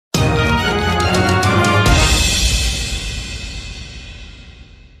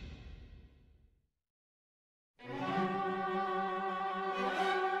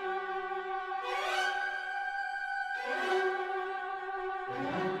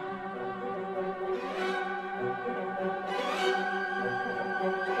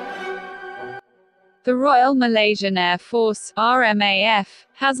The Royal Malaysian Air Force (RMAF)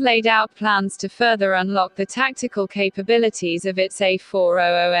 has laid out plans to further unlock the tactical capabilities of its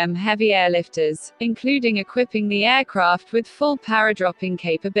A400M heavy airlifters, including equipping the aircraft with full paradropping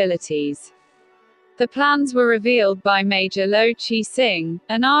capabilities. The plans were revealed by Major Lo Chee Sing,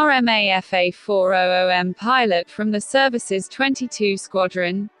 an RMAF A400M pilot from the service's 22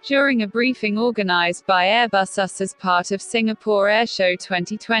 Squadron, during a briefing organised by Airbus as part of Singapore Airshow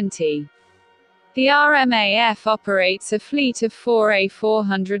 2020. The RMAF operates a fleet of 4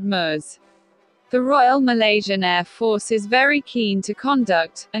 A400Ms. The Royal Malaysian Air Force is very keen to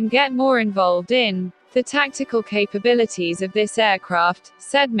conduct, and get more involved in, the tactical capabilities of this aircraft,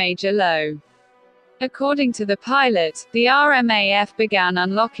 said Major Lo. According to the pilot, the RMAF began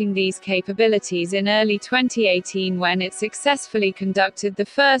unlocking these capabilities in early 2018 when it successfully conducted the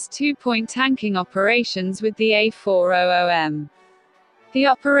first two-point tanking operations with the A400M. The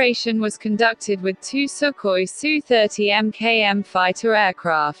operation was conducted with two Sukhoi Su-30MKM fighter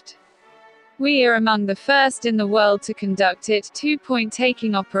aircraft. We are among the first in the world to conduct it two-point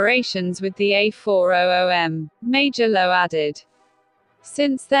taking operations with the A400M, Major Lo added.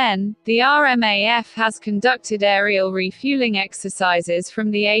 Since then, the RMAF has conducted aerial refueling exercises from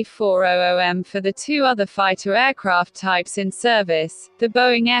the A400M for the two other fighter aircraft types in service, the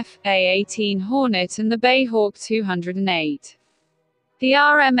Boeing F/A-18 Hornet and the Bayhawk 208. The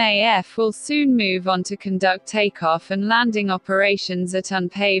RMAF will soon move on to conduct takeoff and landing operations at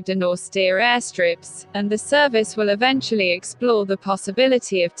unpaved and austere airstrips, and the service will eventually explore the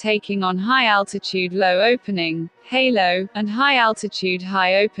possibility of taking on high-altitude low opening, HALO, and high-altitude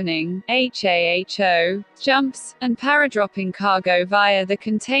high opening, HAHO, jumps, and paradropping cargo via the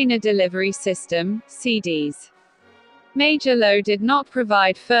Container Delivery System, CDS. Major Lo did not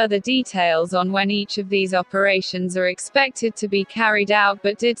provide further details on when each of these operations are expected to be carried out,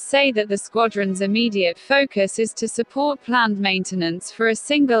 but did say that the squadron's immediate focus is to support planned maintenance for a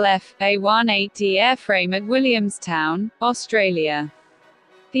single F/A-18D airframe at Williamstown, Australia.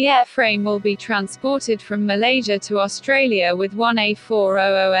 The airframe will be transported from Malaysia to Australia with one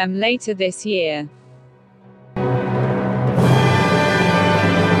A400M later this year.